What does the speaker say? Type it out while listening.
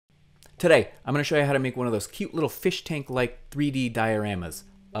Today, I'm going to show you how to make one of those cute little fish tank-like 3D dioramas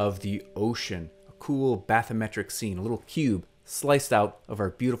of the ocean. A cool bathymetric scene, a little cube sliced out of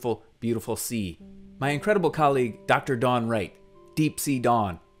our beautiful, beautiful sea. My incredible colleague, Dr. Dawn Wright, Deep Sea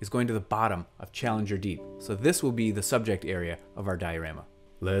Dawn, is going to the bottom of Challenger Deep. So this will be the subject area of our diorama.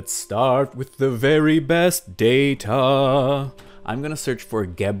 Let's start with the very best data. I'm going to search for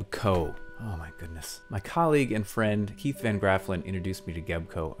Gebco. Oh my goodness. My colleague and friend Keith Van Graffelen introduced me to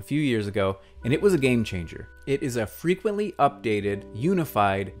Gebco a few years ago, and it was a game changer. It is a frequently updated,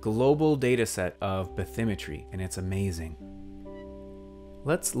 unified, global data set of bathymetry, and it's amazing.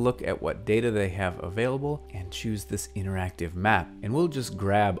 Let's look at what data they have available and choose this interactive map. And we'll just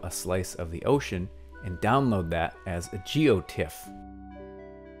grab a slice of the ocean and download that as a GeoTIFF.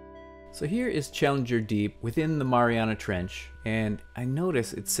 So here is Challenger Deep within the Mariana Trench, and I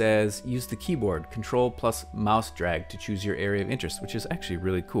notice it says use the keyboard, Control plus mouse drag to choose your area of interest, which is actually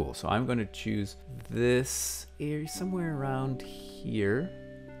really cool. So I'm going to choose this area somewhere around here,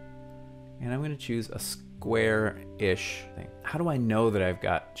 and I'm going to choose a square-ish thing. How do I know that I've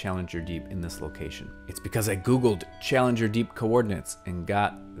got Challenger Deep in this location? It's because I Googled Challenger Deep coordinates and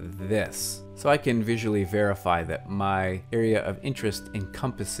got this. So I can visually verify that my area of interest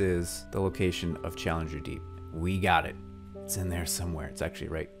encompasses the location of Challenger Deep. We got it. It's in there somewhere. It's actually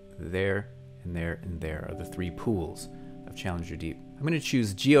right there and there and there are the three pools of Challenger Deep. I'm going to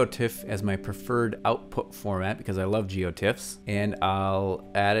choose GeoTIFF as my preferred output format because I love GeoTIFFs, and I'll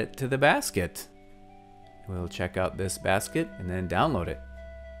add it to the basket. We'll check out this basket and then download it.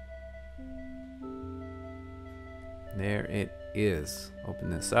 There it is. Open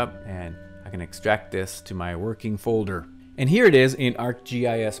this up and I can extract this to my working folder. And here it is in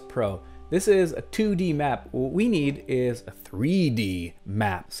ArcGIS Pro. This is a 2D map. What we need is a 3D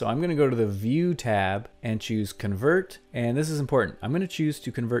map. So I'm going to go to the View tab and choose Convert. And this is important. I'm going to choose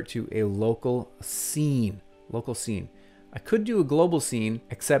to convert to a local scene. Local scene. I could do a global scene,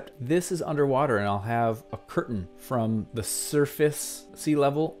 except this is underwater and I'll have a curtain from the surface sea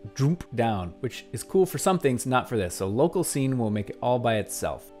level droop down, which is cool for some things, not for this. So local scene will make it all by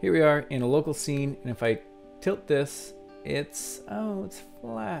itself. Here we are in a local scene, and if I tilt this, it's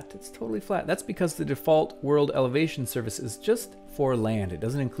flat. It's totally flat. That's because the default world elevation surface is just for land. It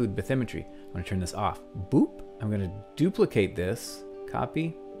doesn't include bathymetry. I'm going to turn this off. Boop. I'm going to duplicate this,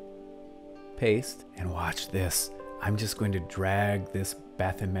 copy, paste, and watch this. I'm just going to drag this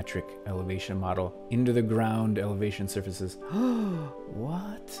bathymetric elevation model into the ground elevation surfaces.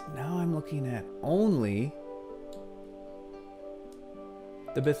 What? Now I'm looking at only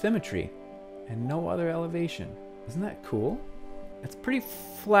the bathymetry and no other elevation. Isn't that cool? It's pretty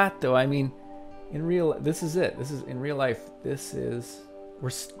flat though. I mean, this is it. This is in real life. This is,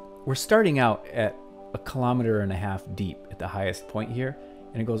 we're starting out at 1.5 kilometers deep at the highest point here.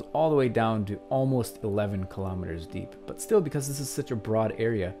 And it goes all the way down to almost 11 kilometers deep. But still, because this is such a broad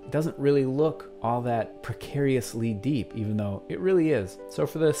area, it doesn't really look all that precariously deep, even though it really is. So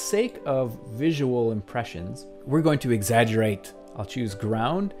for the sake of visual impressions, we're going to exaggerate. I'll choose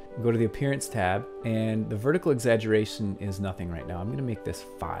ground, go to the appearance tab, and the vertical exaggeration is nothing right now. I'm going to make this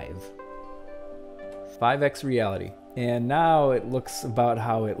 5x reality. And now it looks about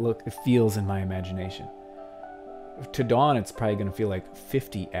how it feels in my imagination. To Dawn, it's probably going to feel like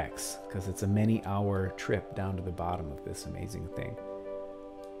 50x because it's a many-hour trip down to the bottom of this amazing thing.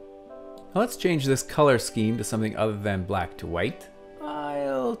 Now let's change this color scheme to something other than black to white.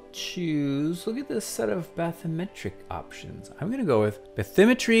 I'll choose, look at this set of bathymetric options. I'm going to go with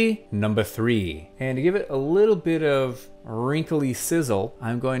bathymetry number 3. And to give it a little bit of wrinkly sizzle,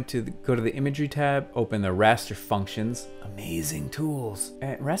 I'm going to go to the imagery tab, open the raster functions. Amazing tools.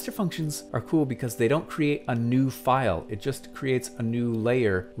 And raster functions are cool because they don't create a new file. It just creates a new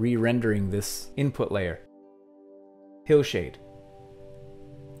layer, re-rendering this input layer. Hillshade.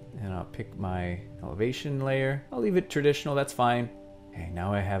 And I'll pick my elevation layer. I'll leave it traditional, that's fine. Okay,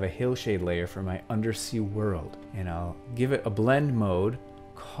 now I have a hillshade layer for my undersea world. And I'll give it a blend mode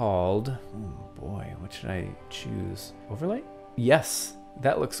called, oh boy, what should I choose? Overlay? Yes,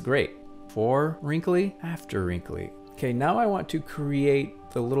 that looks great. Before wrinkly, after wrinkly. Okay, now I want to create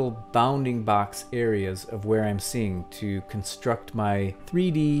the little bounding box areas of where I'm seeing to construct my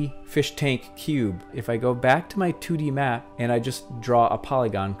 3D fish tank cube. If I go back to my 2D map and I just draw a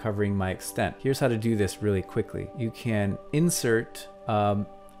polygon covering my extent, here's how to do this really quickly. You can insert a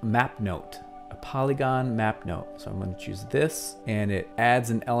map note, a polygon map note. So I'm going to choose this, and it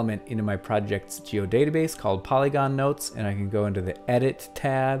adds an element into my project's geodatabase called polygon notes, and I can go into the edit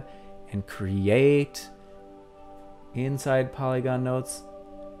tab and create inside polygon notes.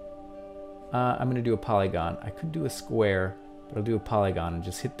 I'm going to do a polygon. I could do a square, but I'll do a polygon and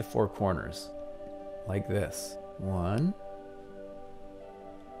just hit the 4 corners like this. 1,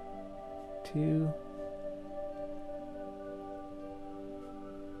 2,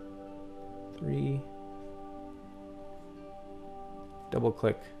 3, double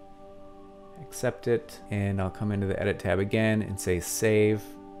click, accept it, and I'll come into the edit tab again and say save.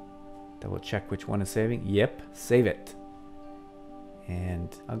 Double check which one is saving. Yep, save it.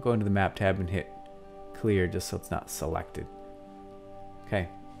 And I'll go into the map tab and hit clear just so it's not selected. Okay,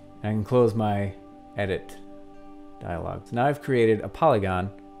 I can close my edit dialog. So now I've created a polygon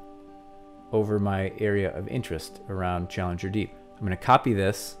over my area of interest around Challenger Deep. I'm going to copy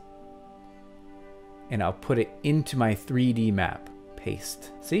this and I'll put it into my 3D map.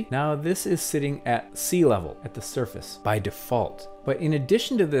 Paste. See? Now this is sitting at sea level at the surface by default. But in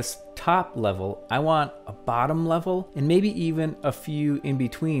addition to this top level, I want a bottom level and maybe even a few in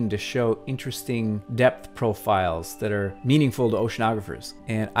between to show interesting depth profiles that are meaningful to oceanographers.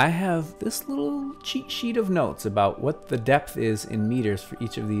 And I have this little cheat sheet of notes about what the depth is in meters for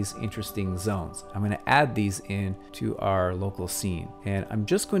each of these interesting zones. I'm going to add these in to our local scene. And I'm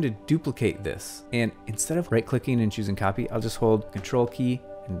just going to duplicate this. And instead of right-clicking and choosing copy, I'll just hold Control key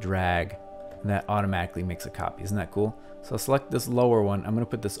and drag. And that automatically makes a copy. Isn't that cool? So I'll select this lower one. I'm going to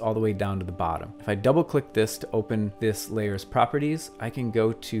put this all the way down to the bottom. If I double click this to open this layer's properties, I can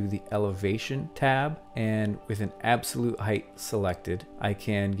go to the elevation tab, and with an absolute height selected, I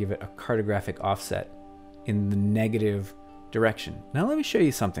can give it a cartographic offset in the negative direction. Now let me show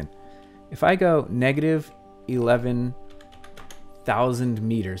you something. If I go negative 11,000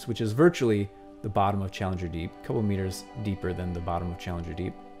 meters, which is virtually the bottom of Challenger Deep, a couple meters deeper than the bottom of Challenger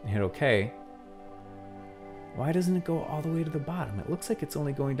Deep, and hit OK, why doesn't it go all the way to the bottom? It looks like it's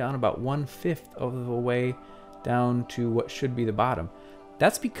only going down about 1/5 of the way down to what should be the bottom.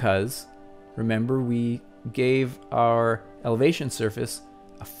 That's because, remember, we gave our elevation surface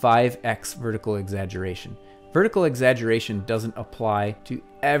a 5x vertical exaggeration. Vertical exaggeration doesn't apply to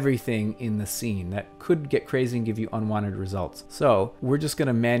everything in the scene. That could get crazy and give you unwanted results. So we're just going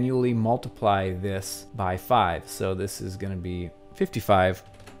to manually multiply this by 5. So this is going to be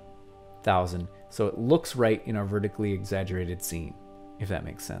 55,000. So it looks right in our vertically exaggerated scene, if that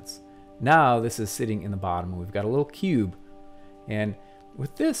makes sense. Now this is sitting in the bottom. We've got a little cube. And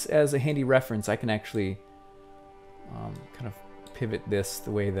with this as a handy reference, I can actually kind of pivot this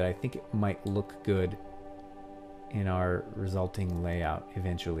the way that I think it might look good in our resulting layout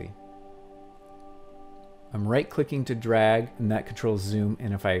eventually. I'm right-clicking to drag, and that controls zoom,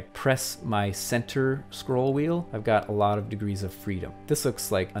 and if I press my center scroll wheel, I've got a lot of degrees of freedom. This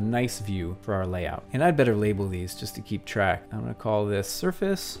looks like a nice view for our layout. And I'd better label these just to keep track. I'm gonna call this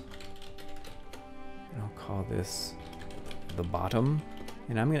surface, and I'll call this the bottom,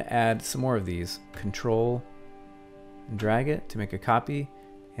 and I'm gonna add some more of these. Control and drag it to make a copy,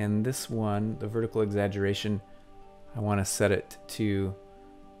 and this one, the vertical exaggeration, I wanna set it to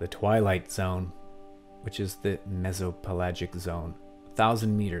the twilight zone, which is the mesopelagic zone,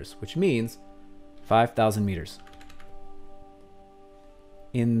 1,000 meters, which means 5,000 meters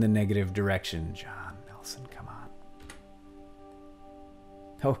in the negative direction. John Nelson, come on.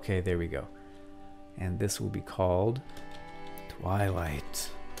 Okay, there we go. And this will be called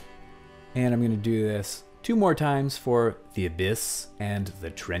Twilight. And I'm going to do this 2 more times for the abyss and the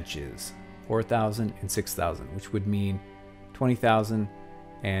trenches, 4,000 and 6,000, which would mean 20,000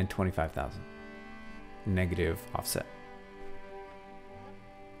 and 25,000. Negative offset.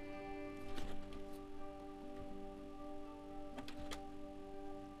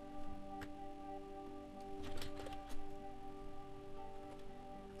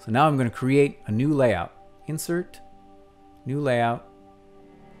 So now I'm going to create a new layout. Insert, new layout,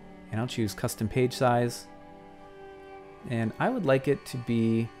 and I'll choose custom page size. And I would like it to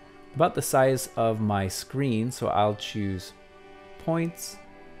be about the size of my screen, so I'll choose points,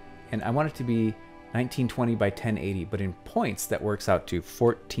 and I want it to be 1920 by 1080, but in points that works out to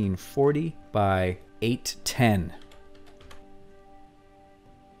 1440 by 810.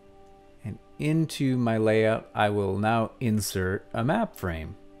 And into my layout, I will now insert a map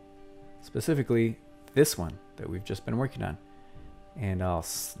frame, specifically this one that we've just been working on. And I'll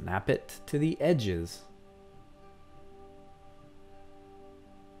snap it to the edges.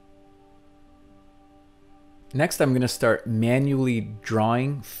 Next, I'm going to start manually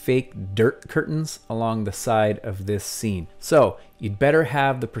drawing fake dirt curtains along the side of this scene. So you'd better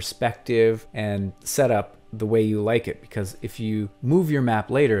have the perspective and setup the way you like it, because if you move your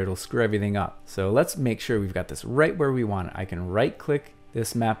map later, it'll screw everything up. So let's make sure we've got this right where we want it. I can right click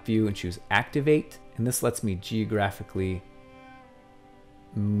this map view and choose activate, and this lets me geographically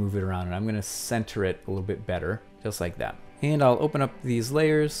move it around, and I'm going to center it a little bit better. just like that. And I'll open up these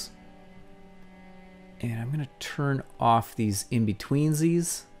layers, and I'm going to turn off these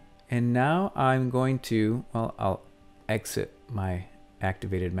in-betweensies. And now I'm going to, well, I'll exit my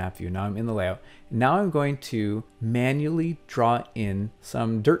activated map view. Now I'm in the layout. Now I'm going to manually draw in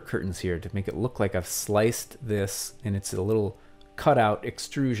some dirt curtains here to make it look like I've sliced this, and it's a little cutout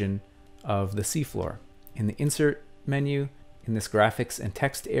extrusion of the seafloor. In the insert menu, in this graphics and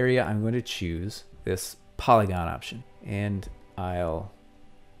text area, I'm going to choose this polygon option, and I'll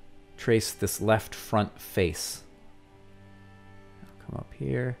trace this left front face. I'll come up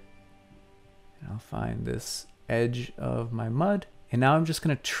here and I'll find this edge of my mud, and now I'm just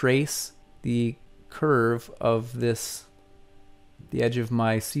going to trace the curve of this, the edge of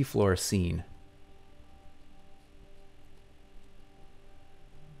my seafloor scene.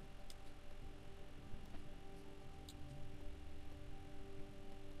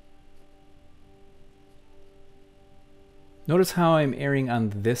 Notice how I'm erring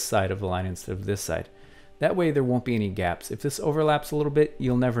on this side of the line instead of this side. That way there won't be any gaps. If this overlaps a little bit,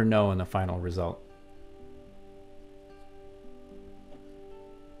 you'll never know in the final result.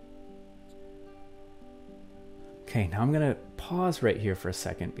 Okay, now I'm gonna pause right here for a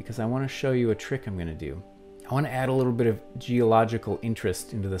second because I want to show you a trick I'm gonna do. I want to add a little bit of geological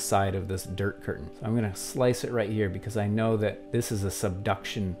interest into the side of this dirt curtain. So I'm gonna slice it right here because I know that this is a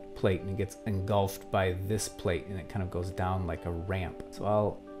subduction plate and it gets engulfed by this plate and it kind of goes down like a ramp. So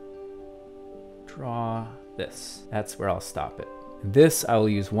I'll draw this. That's where I'll stop it. This I will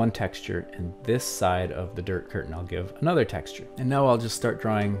use one texture, and this side of the dirt curtain I'll give another texture. And now I'll just start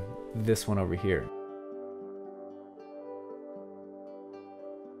drawing this one over here.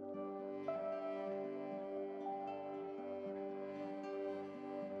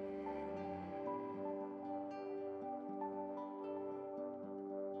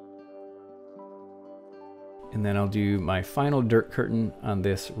 And then I'll do my final dirt curtain on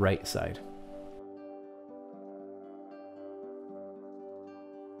this right side.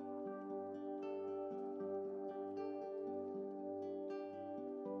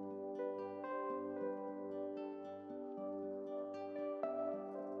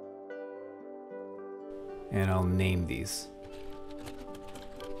 And I'll name these.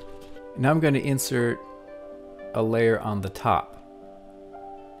 Now I'm going to insert a layer on the top.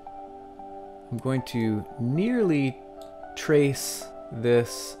 I'm going to nearly trace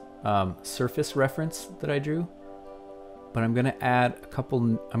this surface reference that I drew, but I'm going to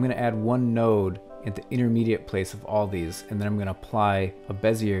add one node at the intermediate place of all these, and then I'm going to apply a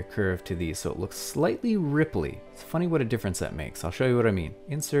Bezier curve to these so it looks slightly ripply. It's funny what a difference that makes. I'll show you what I mean.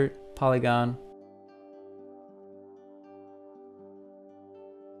 Insert, polygon.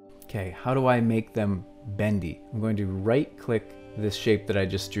 Okay, how do I make them bendy? I'm going to right click this shape that I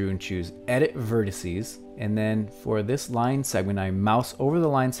just drew and choose Edit Vertices, and then for this line segment I mouse over the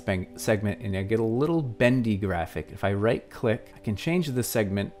line segment and I get a little bendy graphic. If I right click, I can change the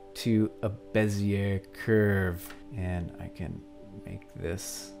segment to a Bezier curve, and I can make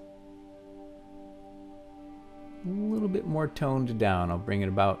this a little bit more toned down. I'll bring it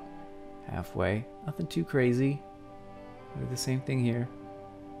about halfway, nothing too crazy. Do the same thing here.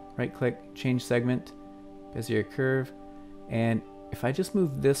 Right click, change segment, Bezier curve. And if I just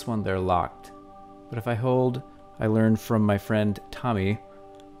move this one, they're locked. But if I hold, I learned from my friend Tommy,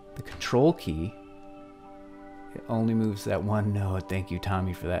 the control key, it only moves that one node. Thank you,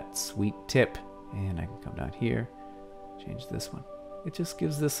 Tommy, for that sweet tip. And I can come down here, change this one. It just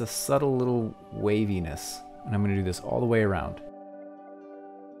gives this a subtle little waviness. And I'm going to do this all the way around.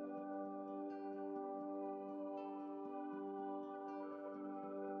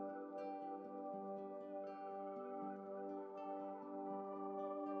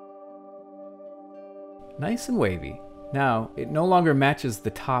 Nice and wavy. Now, it no longer matches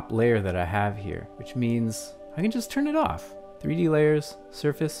the top layer that I have here, which means I can just turn it off. 3D layers,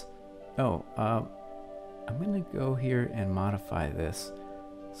 surface. Oh, I'm gonna go here and modify this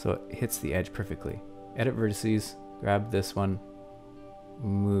so it hits the edge perfectly. Edit vertices, grab this one,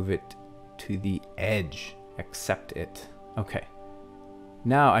 move it to the edge, accept it. Okay.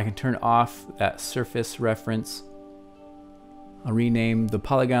 Now I can turn off that surface reference. I'll rename the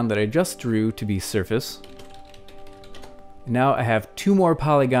polygon that I just drew to be surface. And now I have two more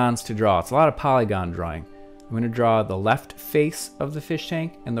polygons to draw. It's a lot of polygon drawing. I'm going to draw the left face of the fish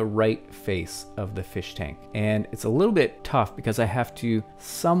tank and the right face of the fish tank. And it's a little bit tough because I have to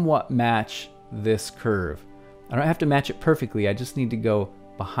somewhat match this curve. I don't have to match it perfectly. I just need to go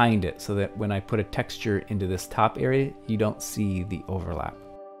behind it so that when I put a texture into this top area, you don't see the overlap.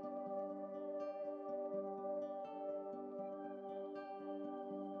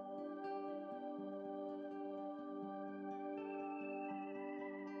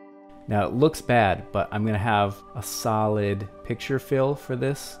 Now it looks bad, but I'm gonna have a solid picture fill for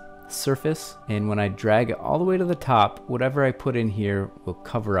this surface. And when I drag it all the way to the top, whatever I put in here will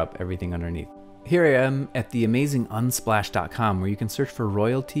cover up everything underneath. Here I am at the amazingunsplash.com where you can search for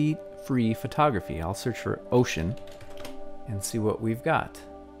royalty-free photography. I'll search for ocean and see what we've got.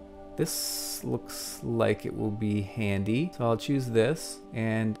 This looks like it will be handy. So I'll choose this,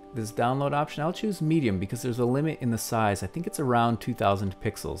 and this download option, I'll choose medium because there's a limit in the size. I think it's around 2000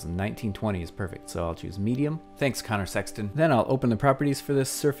 pixels and 1920 is perfect. So I'll choose medium. Thanks, Connor Sexton. Then I'll open the properties for this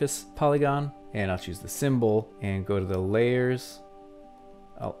surface polygon and I'll choose the symbol and go to the layers.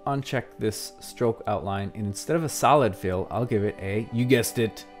 I'll uncheck this stroke outline, and instead of a solid fill, I'll give it a, you guessed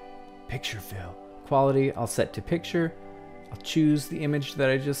it, picture fill. Quality, I'll set to picture. I'll choose the image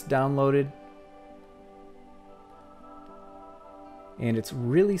that I just downloaded. And it's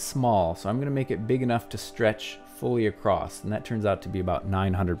really small, so I'm gonna make it big enough to stretch fully across, and that turns out to be about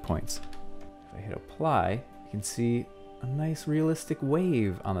 900 points. If I hit apply, you can see a nice realistic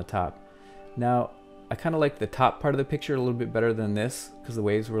wave on the top. Now, I kind of like the top part of the picture a little bit better than this because the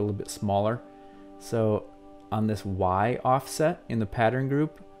waves were a little bit smaller. So on this Y offset in the pattern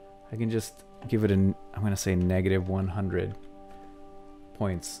group, I can just give it I'm going to say negative 100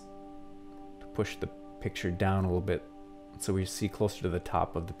 points to push the picture down a little bit so we see closer to the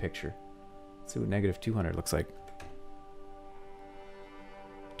top of the picture. Let's see what negative 200 looks like.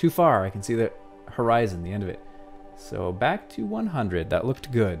 Too far, I can see the horizon, the end of it. So back to 100, that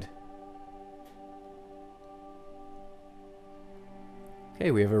looked good. Okay,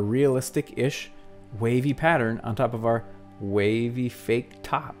 we have a realistic-ish wavy pattern on top of our wavy fake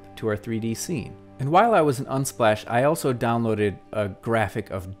top to our 3D scene. And while I was in Unsplash, I also downloaded a graphic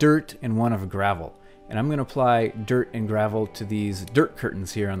of dirt and one of gravel. And I'm going to apply dirt and gravel to these dirt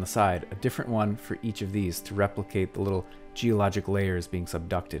curtains here on the side, a different one for each of these to replicate the little geologic layers being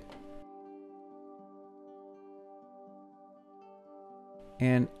subducted.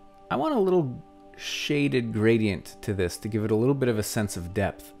 And I want a little shaded gradient to this to give it a little bit of a sense of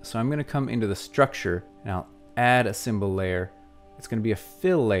depth. So I'm going to come into the structure and I'll add a symbol layer. It's going to be a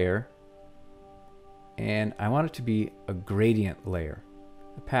fill layer, and I want it to be a gradient layer.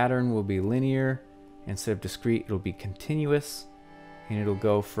 The pattern will be linear. Instead of discrete, it'll be continuous, and it'll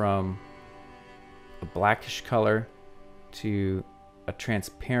go from a blackish color to a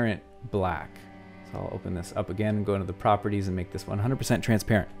transparent black. So I'll open this up again and go into the properties and make this 100%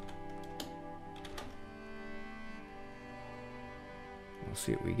 transparent. We'll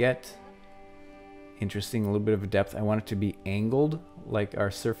see what we get. Interesting, a little bit of a depth. I want it to be angled like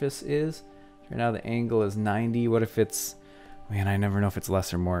our surface is. Right now the angle is 90. What if it's, man, I never know if it's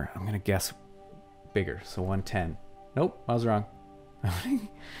less or more. I'm gonna guess bigger, so 110. Nope, I was wrong.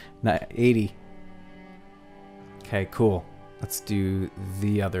 80. Okay, cool. Let's do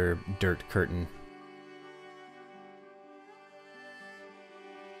the other dirt curtain.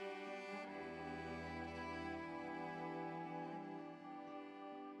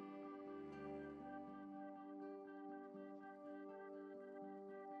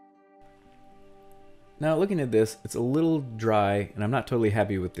 Now looking at this, it's a little dry and I'm not totally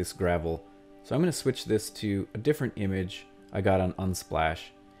happy with this gravel. So I'm going to switch this to a different image I got on Unsplash,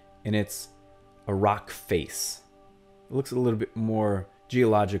 and it's a rock face. It looks a little bit more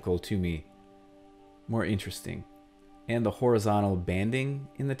geological to me, more interesting. And the horizontal banding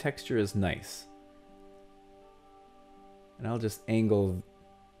in the texture is nice. And I'll just angle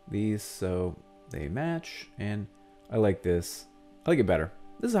these so they match, and I like this. I like it better.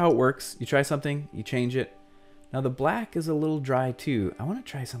 This is how it works. You try something, you change it. Now the black is a little dry too. I want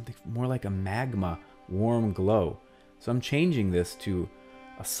to try something more like a magma warm glow. So I'm changing this to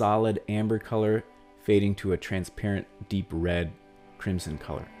a solid amber color fading to a transparent deep red crimson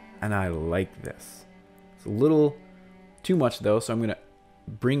color. And I like this. It's a little too much though, so I'm going to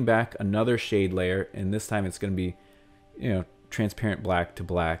bring back another shade layer, and this time it's going to be, transparent black to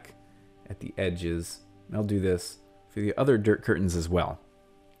black at the edges. And I'll do this for the other dirt curtains as well.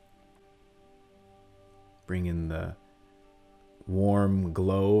 Bring in the warm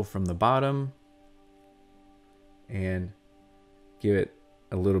glow from the bottom and give it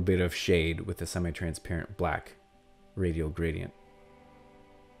a little bit of shade with a semi-transparent black radial gradient.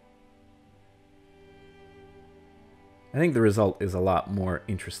 I think the result is a lot more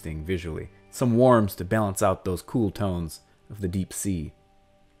interesting visually. Some warms to balance out those cool tones of the deep sea.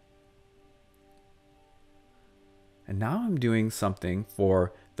 And now I'm doing something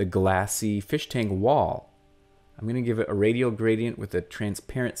for the glassy fish tank wall. I'm going to give it a radial gradient with a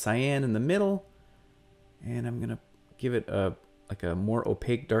transparent cyan in the middle, and I'm going to give it a more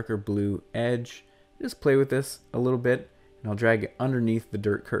opaque, darker blue edge. Just play with this a little bit, And I'll drag it underneath the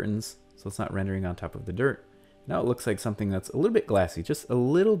dirt curtains so it's not rendering on top of the dirt. Now it looks like something that's a little bit glassy, just a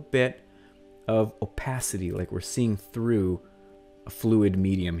little bit of opacity, like we're seeing through a fluid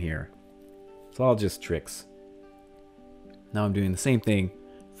medium here. It's all just tricks. Now I'm doing the same thing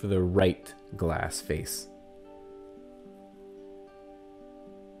for the right glass face.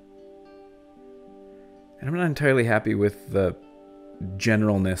 And I'm not entirely happy with the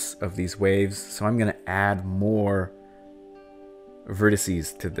generalness of these waves, so I'm going to add more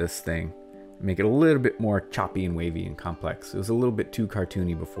vertices to this thing. Make it a little bit more choppy and wavy and complex. It was a little bit too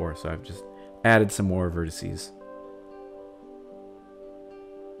cartoony before, so I've just added some more vertices.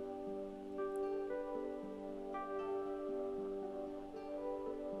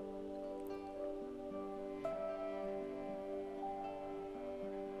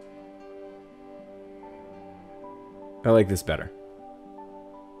 I like this better.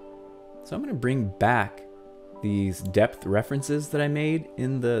 So I'm going to bring back these depth references that I made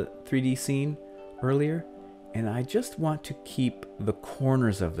in the 3D scene earlier, and I just want to keep the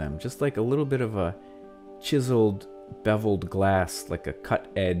corners of them, just like a little bit of a chiseled, beveled glass, like a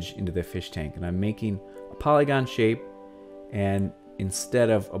cut edge into the fish tank. And I'm making a polygon shape, and instead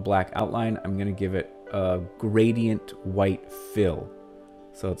of a black outline, I'm going to give it a gradient white fill.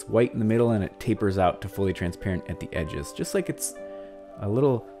 So it's white in the middle and it tapers out to fully transparent at the edges, just like it's a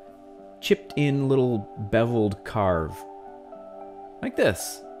little chipped in little beveled carve, like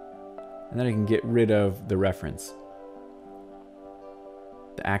this. And then I can get rid of the reference,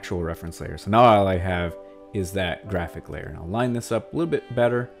 the actual reference layer. So now all I have is that graphic layer. And I'll line this up a little bit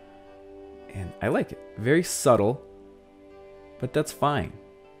better. And I like it. Very subtle, but that's fine.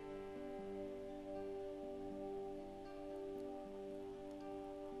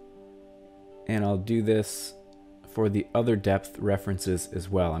 And I'll do this for the other depth references as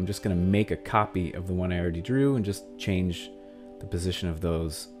well. I'm just going to make a copy of the one I already drew and just change the position of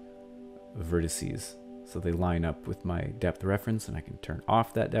those vertices so they line up with my depth reference, and I can turn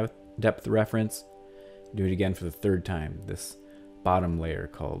off that depth reference. Do it again for the third time, this bottom layer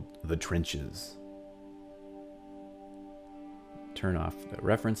called the trenches. Turn off the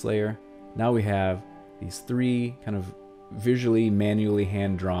reference layer. Now we have these three kind of visually, manually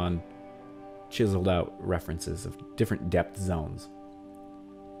hand-drawn, chiseled out references of different depth zones.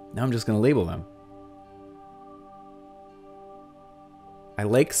 Now I'm just going to label them. I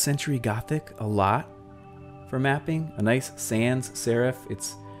like Century Gothic a lot for mapping. A nice sans serif.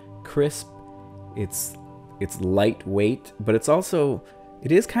 It's crisp, it's lightweight, but it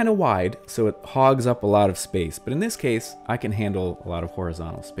is kind of wide, so it hogs up a lot of space. But in this case, I can handle a lot of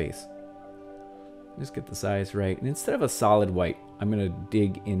horizontal space. Just get the size right. And instead of a solid white, I'm going to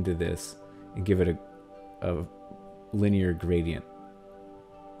dig into this and give it a linear gradient,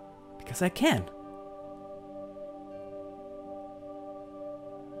 because I can.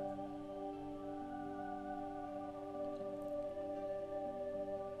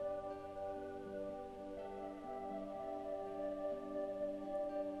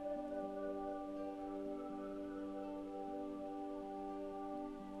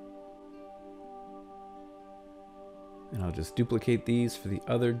 And I'll just duplicate these for the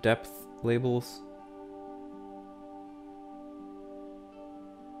other depth labels.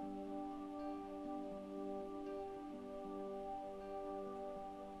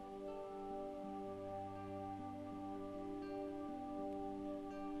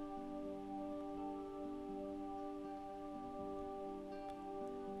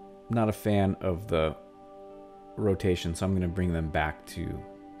 Not a fan of the rotation, so I'm going to bring them back to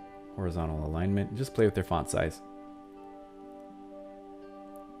horizontal alignment. Just play with their font size.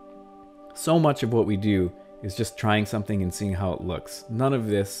 So much of what we do is just trying something and seeing how it looks. None of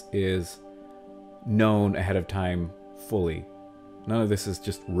this is known ahead of time fully. None of this is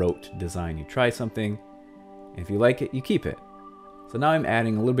just rote design. You try something, and if you like it, you keep it. So now I'm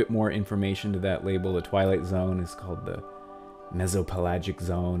adding a little bit more information to that label. The twilight zone is called the mesopelagic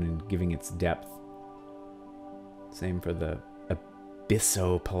zone, and giving its depth. Same for the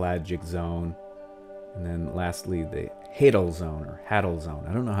abyssopelagic zone. And then lastly, the Hadal zone, or Hadal zone.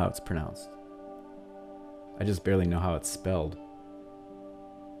 I don't know how it's pronounced. I just barely know how it's spelled.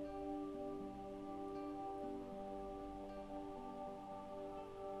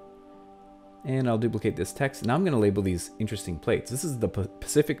 And I'll duplicate this text. Now I'm going to label these interesting plates. This is the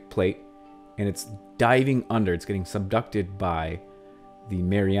Pacific plate, and it's diving under. It's getting subducted by the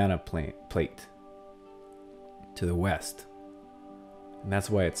Mariana plate to the west. And that's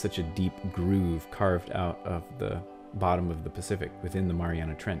why it's such a deep groove carved out of the bottom of the Pacific within the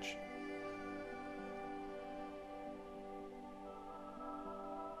Mariana Trench.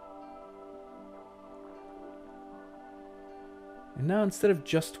 And now instead of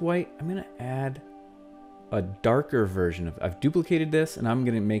just white, I'm gonna add a darker version of, I've duplicated this and I'm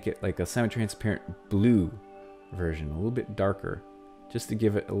gonna make it like a semi-transparent blue version, a little bit darker, just to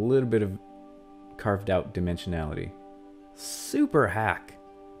give it a little bit of carved out dimensionality. Super hack.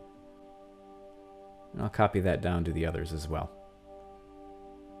 And I'll copy that down to the others as well.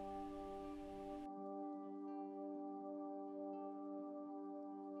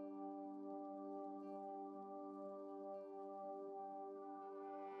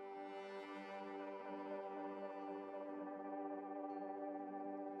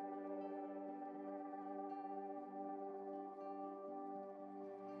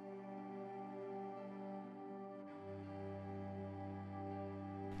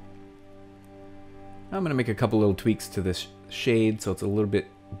 I'm going to make a couple little tweaks to this shade so it's a little bit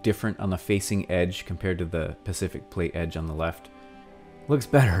different on the facing edge compared to the Pacific Plate edge on the left. Looks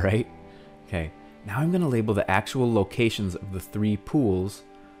better, right? Okay, now I'm going to label the actual locations of the 3 pools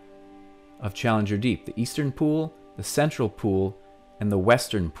of Challenger Deep. The eastern pool, the central pool, and the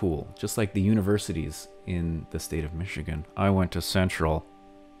western pool, just like the universities in the state of Michigan. I went to Central.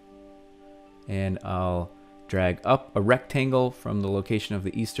 And I'll drag up a rectangle from the location of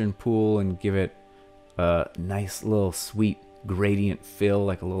the eastern pool and give it a nice little sweet gradient fill,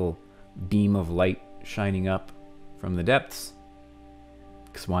 like a little beam of light shining up from the depths,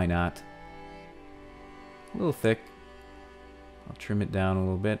 because why not? A little thick. I'll trim it down a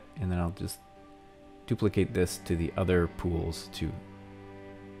little bit and then I'll just duplicate this to the other pools too.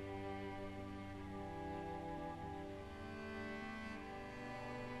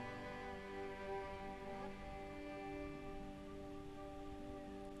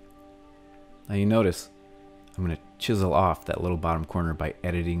 Now you notice I'm going to chisel off that little bottom corner by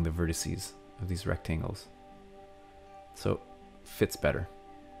editing the vertices of these rectangles, so it fits better.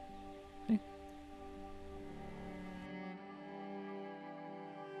 Okay.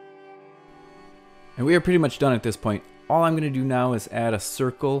 And we are pretty much done at this point. All I'm going to do now is add a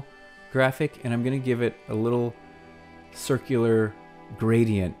circle graphic, and I'm going to give it a little circular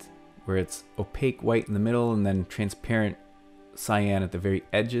gradient where it's opaque white in the middle and then transparent cyan at the very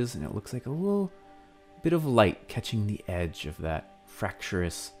edges, and it looks like a little bit of light catching the edge of that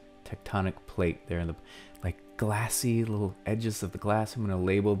fractious tectonic plate there in the like glassy little edges of the glass. I'm going to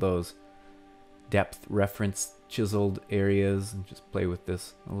label those depth reference chiseled areas and just play with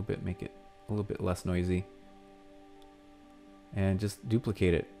this a little bit, make it a little bit less noisy, and just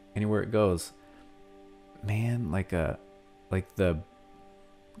duplicate it anywhere it goes. Man, like the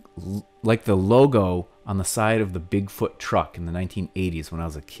logo on the side of the Bigfoot truck in the 1980s when I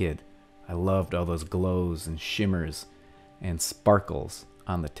was a kid. I loved all those glows and shimmers and sparkles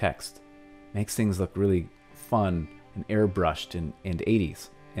on the text. Makes things look really fun and airbrushed and 80s.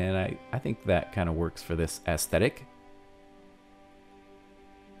 And I think that kind of works for this aesthetic.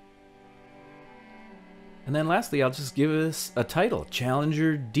 And then lastly, I'll just give this a title,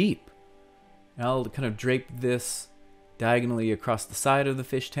 Challenger Deep. And I'll kind of drape this diagonally across the side of the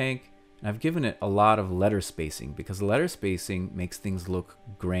fish tank. And I've given it a lot of letter spacing because the letter spacing makes things look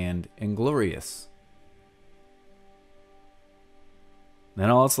grand and glorious.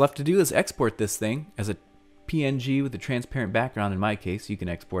 Then all that's left to do is export this thing as a PNG with a transparent background in my case. You can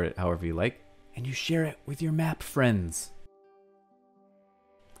export it however you like. And you share it with your map friends.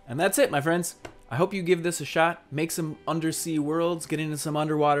 And that's it, my friends. I hope you give this a shot. Make some undersea worlds, get into some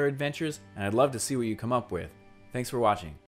underwater adventures, and I'd love to see what you come up with. Thanks for watching.